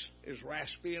voice is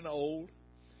raspy and old,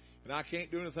 and I can't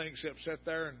do anything except sit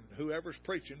there, and whoever's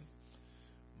preaching,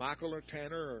 Michael or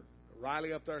Tanner or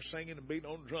Riley up there singing and beating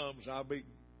on drums, I'll be,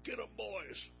 get them,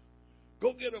 boys.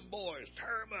 Go get them, boys.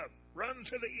 Tear them up. Run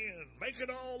to the end. Make it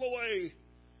all the way.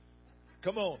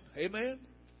 Come on. Amen?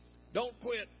 Don't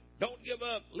quit. Don't give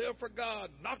up. Live for God.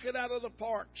 Knock it out of the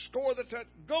park. Score the touch.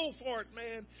 Go for it,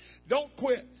 man. Don't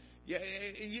quit. Yeah,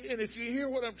 and if you hear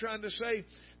what I'm trying to say,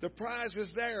 the prize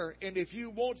is there. And if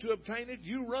you want to obtain it,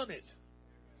 you run it.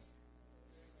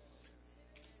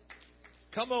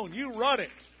 Come on, you run it.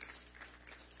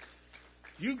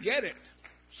 You get it.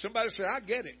 Somebody say, I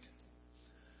get it.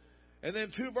 And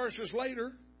then 2 verses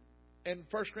later, in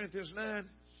 1 Corinthians 9,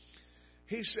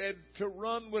 he said to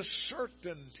run with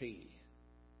certainty.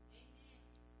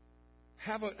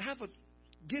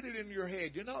 Get it in your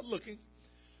head. You're not looking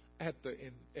at the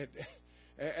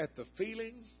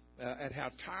feeling, at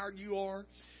how tired you are.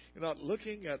 You're not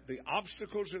looking at the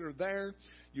obstacles that are there.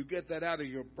 You get that out of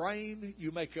your brain.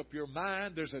 You make up your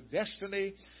mind. There's a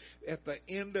destiny. At the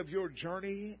end of your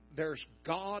journey, there's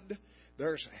God.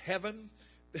 There's heaven.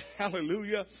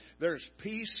 Hallelujah. There's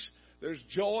peace. There's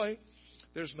joy.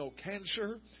 There's no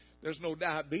cancer. There's no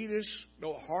diabetes.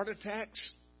 No heart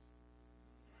attacks.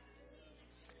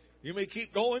 You may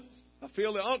keep going. I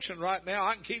feel the unction right now.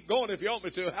 I can keep going if you want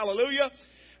me to. Hallelujah.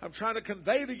 I'm trying to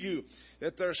convey to you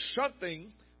that there's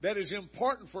something that is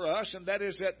important for us, and that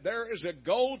is that there is a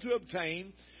goal to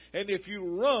obtain, and if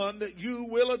you run, you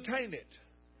will attain it.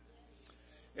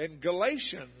 In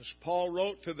Galatians, Paul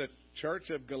wrote to the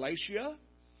church of Galatia,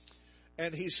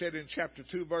 and he said in chapter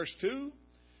 2, verse 2,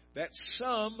 that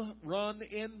some run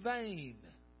in vain.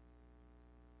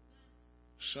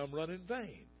 Some run in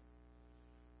vain.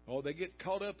 Oh, they get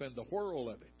caught up in the whirl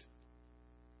of it.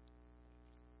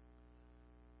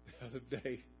 The other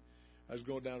day, I was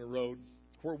going down the road.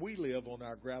 Where we live on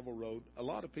our gravel road, a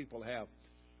lot of people have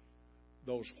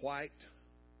those white,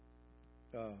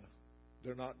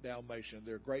 they're not Dalmatian,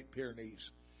 they're Great Pyrenees.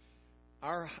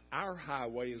 Our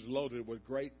highway is loaded with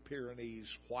Great Pyrenees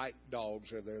white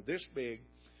dogs. They're this big,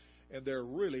 and they're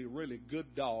really, really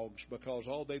good dogs because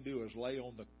all they do is lay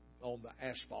on the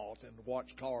asphalt and watch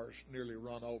cars nearly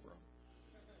run over them.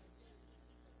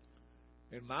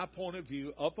 In my point of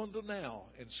view, up until now,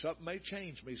 and something may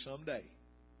change me someday.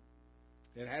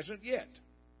 It hasn't yet.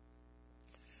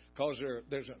 Because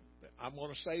I'm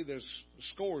going to say there's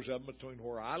scores of them between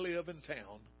where I live and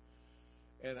town.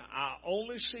 And I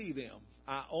only see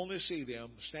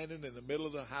them standing in the middle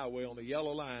of the highway on the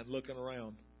yellow line looking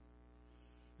around.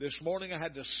 This morning I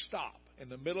had to stop in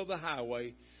the middle of the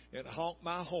highway and honk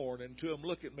my horn, and two of them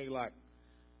look at me like,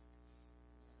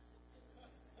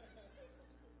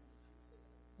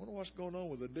 I wonder what's going on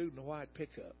with the dude in the white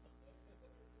pickup.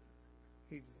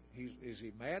 Is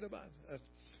he mad about it?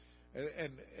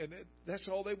 And that's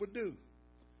all they would do.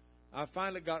 I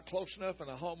finally got close enough, and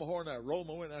I honked my horn, and I rolled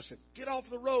my window, and I said, get off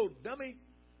the road, dummy.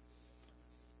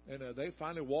 And they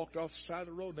finally walked off the side of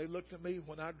the road, and they looked at me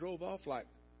when I drove off like,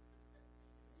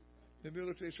 and they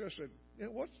looked at each other and said, yeah,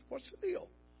 what's the deal?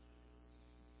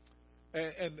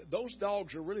 And those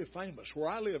dogs are really famous where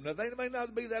I live. Now, they may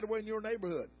not be that way in your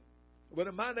neighborhood, but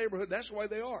in my neighborhood, that's the way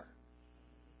they are.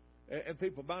 And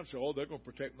people might say, oh, they're going to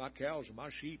protect my cows and my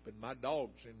sheep and my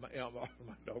dogs and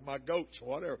my goats or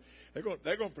whatever.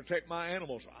 They're going to protect my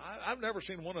animals. I've never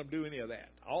seen one of them do any of that.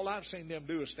 All I've seen them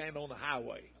do is stand on the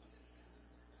highway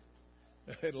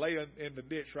and lay in the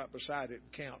ditch right beside it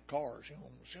and count cars.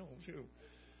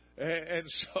 And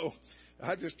so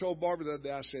I just told Barbara the other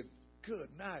day, I said, good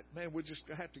night, man, we just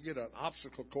have to get an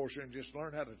obstacle course here and just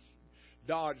learn how to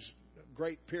dodge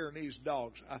Great Pyrenees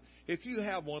dogs. If you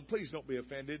have one, please don't be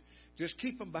offended. Just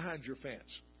keep them behind your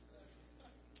fence.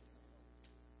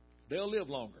 They'll live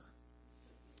longer.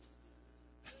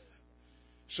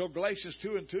 So Galatians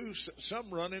 2:2,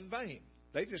 some run in vain.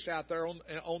 They just out there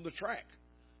on the track,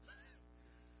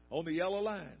 on the yellow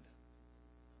line.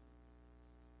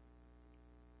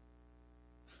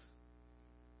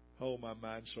 Oh, my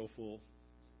mind's so full.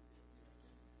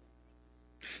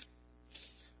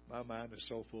 My mind is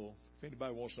so full. If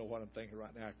anybody wants to know what I'm thinking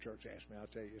right now, church, ask me. I'll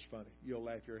tell you. It's funny. You'll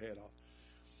laugh your head off.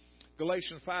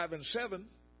 Galatians 5:7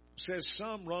 says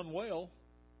some run well,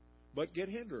 but get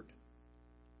hindered.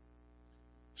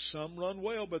 Some run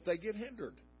well, but they get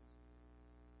hindered.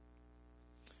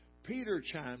 Peter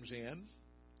chimes in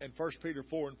 1 Peter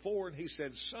 4:4, and he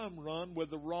said, some run with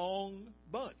the wrong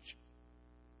bunch.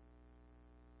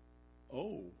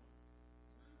 Oh,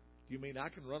 you mean I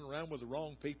can run around with the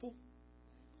wrong people?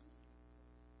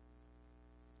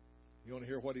 You want to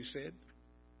hear what he said?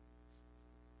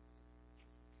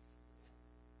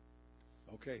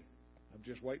 Okay, I'm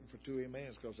just waiting for two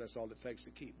amens because that's all it takes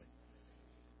to keep me.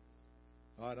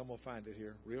 All right, I'm going to find it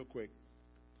here real quick.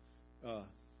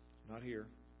 Not here.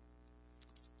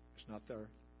 It's not there.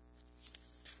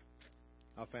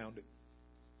 I found it.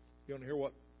 You want to hear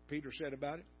what Peter said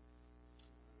about it?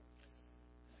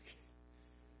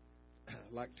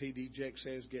 Like T.D. Jakes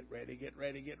says, get ready, get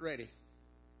ready, get ready.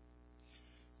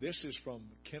 This is from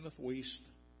Kenneth Wuest,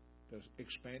 the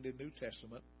Expanded New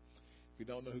Testament. If you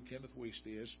don't know who Kenneth Wuest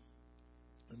is,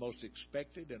 the most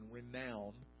expected and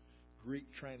renowned Greek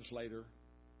translator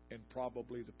in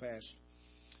probably the past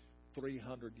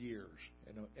 300 years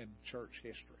in church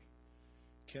history.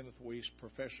 Kenneth Wuest,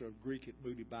 professor of Greek at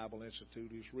Moody Bible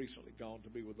Institute, who's recently gone to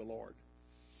be with the Lord.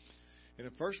 And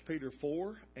in 1 Peter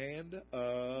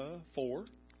 4:4,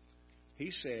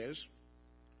 he says,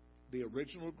 the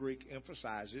original Greek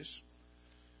emphasizes,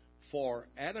 for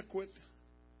adequate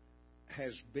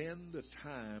has been the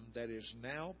time that is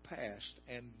now past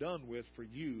and done with for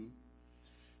you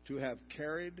to have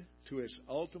carried to its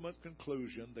ultimate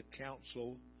conclusion the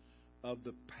counsel of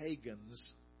the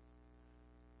pagans,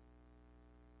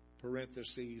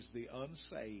 parentheses, the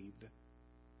unsaved.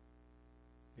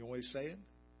 You know what he's saying?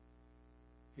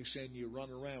 He's saying you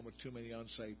run around with too many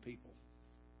unsaved people.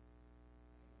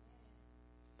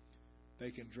 They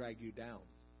can drag you down.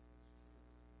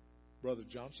 Brother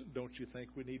Johnson, don't you think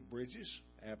we need bridges?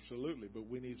 Absolutely, but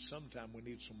we need some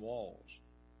walls.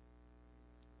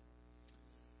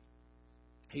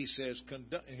 He says, and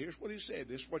here's what he said.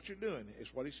 This is what you're doing. It's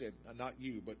what he said. Not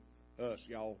you, but us,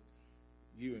 y'all,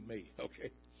 you and me.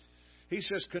 Okay. He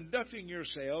says, conducting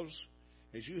yourselves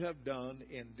as you have done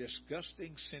in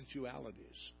disgusting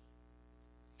sensualities,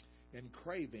 in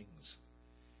cravings,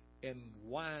 in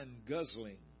wine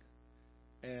guzzling,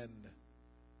 and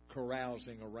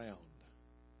carousing around,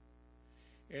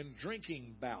 in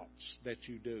drinking bouts that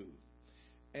you do,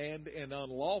 and in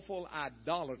unlawful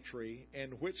idolatry,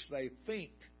 in which they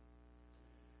think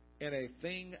in a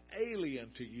thing alien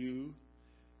to you,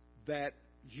 that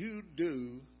you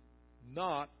do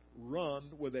not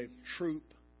run with a troop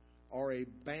or a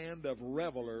band of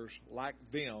revelers like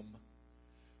them,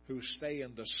 who stay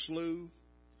in the slough,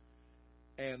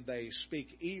 and they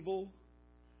speak evil,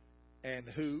 and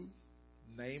who,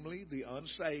 namely the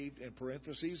unsaved, in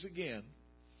parentheses again,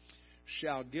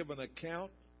 shall give an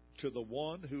account to the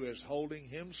one who is holding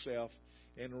himself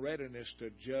in readiness to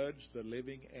judge the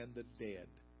living and the dead.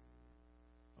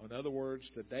 In other words,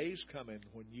 the day's coming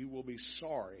when you will be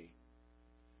sorry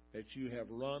that you have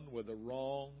run with the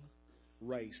wrong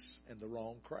race and the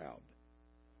wrong crowd.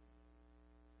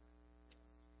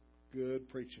 Good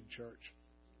preaching, church.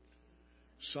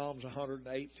 Psalms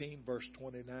 118 verse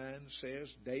 29 says,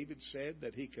 David said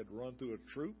that he could run through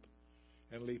a troop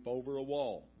and leap over a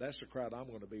wall. That's the crowd I'm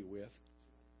going to be with.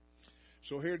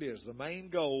 So here it is. The main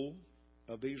goal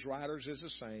of these writers is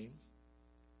the same.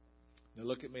 Now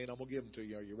look at me and I'm going to give them to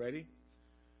you. Are you ready?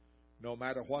 No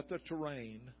matter what the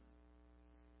terrain,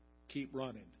 keep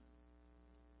running.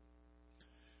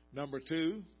 Number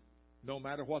 2, no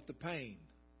matter what the pain,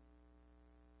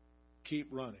 keep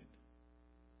running.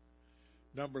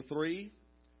 Number 3,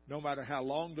 no matter how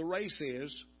long the race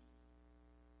is,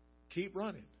 keep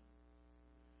running.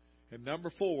 And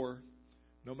number 4,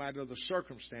 no matter the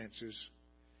circumstances,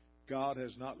 God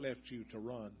has not left you to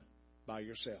run by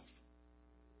yourself.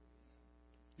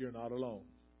 You're not alone.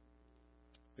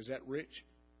 Is that rich?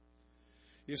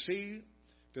 You see,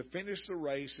 to finish the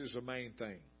race is the main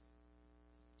thing.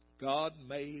 God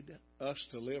made us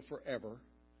to live forever,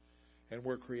 and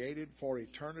we're created for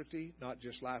eternity, not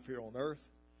just life here on earth.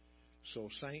 So,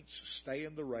 saints, stay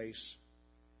in the race.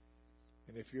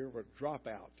 And if you ever drop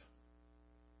out,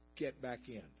 get back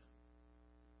in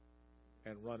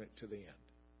and run it to the end.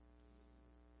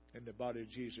 And the body of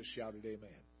Jesus shouted, amen.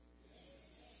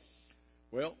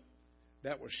 Well,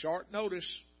 that was short notice.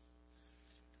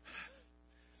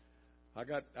 I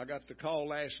got the call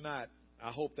last night.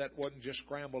 I hope that wasn't just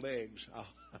scrambled eggs.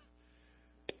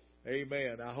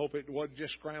 Amen. I hope it wasn't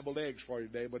just scrambled eggs for you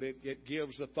today, but it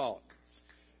gives a thought.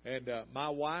 And my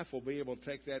wife will be able to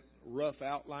take that rough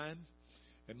outline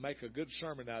and make a good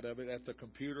sermon out of it at the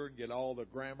computer and get all the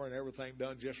grammar and everything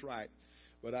done just right.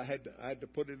 But I had to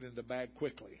put it in the bag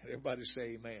quickly. Everybody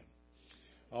say amen.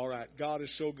 All right. God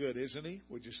is so good, isn't He?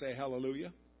 Would you say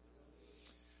hallelujah?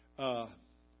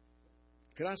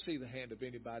 Can I see the hand of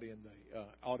anybody in the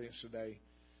audience today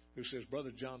who says,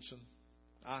 Brother Johnson,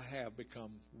 I have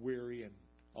become weary and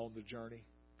on the journey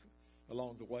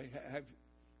along the way?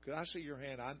 Could I see your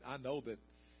hand? I know that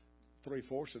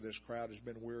 3/4 of this crowd has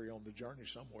been weary on the journey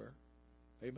somewhere.